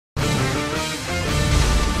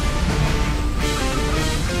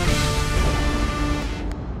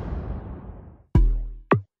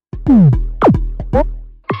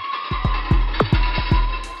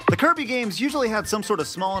The Kirby games usually had some sort of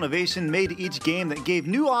small innovation made to each game that gave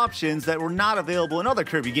new options that were not available in other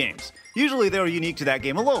Kirby games. Usually they were unique to that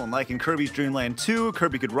game alone, like in Kirby's Dream Land 2,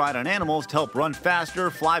 Kirby could ride on animals to help run faster,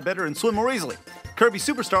 fly better, and swim more easily. Kirby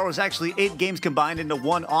Superstar was actually 8 games combined into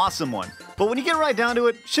one awesome one. But when you get right down to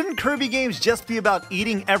it, shouldn't Kirby games just be about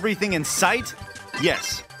eating everything in sight?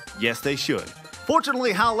 Yes. Yes, they should.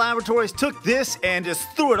 Fortunately, HAL Laboratories took this and just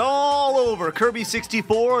threw it all over Kirby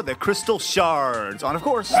 64, the Crystal Shards, on, of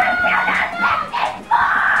course.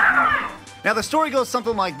 Now, the story goes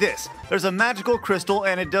something like this. There's a magical crystal,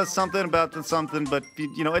 and it does something about something, but,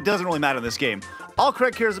 you know, it doesn't really matter in this game. All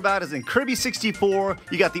Craig cares about is in Kirby 64,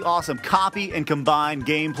 you got the awesome copy and combine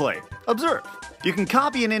gameplay. Observe. You can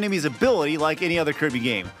copy an enemy's ability like any other Kirby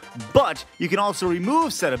game, but you can also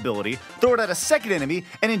remove said ability, throw it at a second enemy,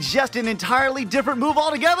 and ingest an entirely different move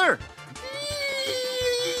altogether.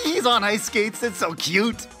 He's on ice skates, it's so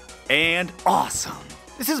cute. And awesome.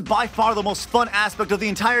 This is by far the most fun aspect of the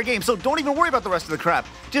entire game, so don't even worry about the rest of the crap.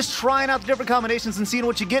 Just trying out the different combinations and seeing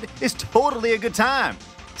what you get is totally a good time.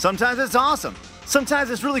 Sometimes it's awesome. Sometimes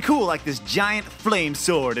it's really cool, like this giant flame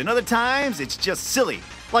sword, and other times it's just silly.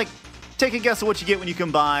 Like, take a guess at what you get when you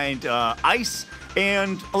combined ice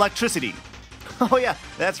and electricity. Oh yeah,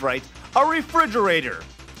 that's right, a refrigerator.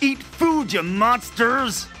 Eat food, you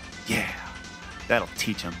monsters! Yeah, that'll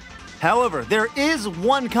teach them. However, there is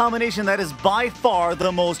one combination that is by far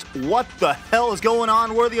the most what the hell is going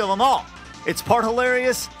on worthy of them all. It's part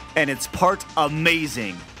hilarious and it's part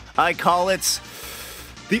amazing. I call it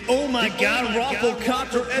the oh my god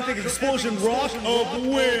Rafflecopter Epic Explosion Rock of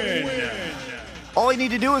Wind. All you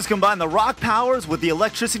need to do is combine the rock powers with the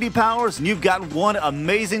electricity powers and you've got one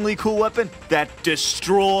amazingly cool weapon that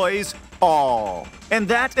destroys all. And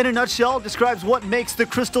that, in a nutshell, describes what makes the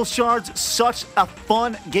Crystal Shards such a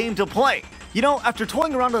fun game to play. You know, after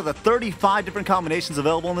toying around with the 35 different combinations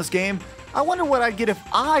available in this game, I wonder what I'd get if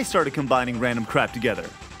I started combining random crap together.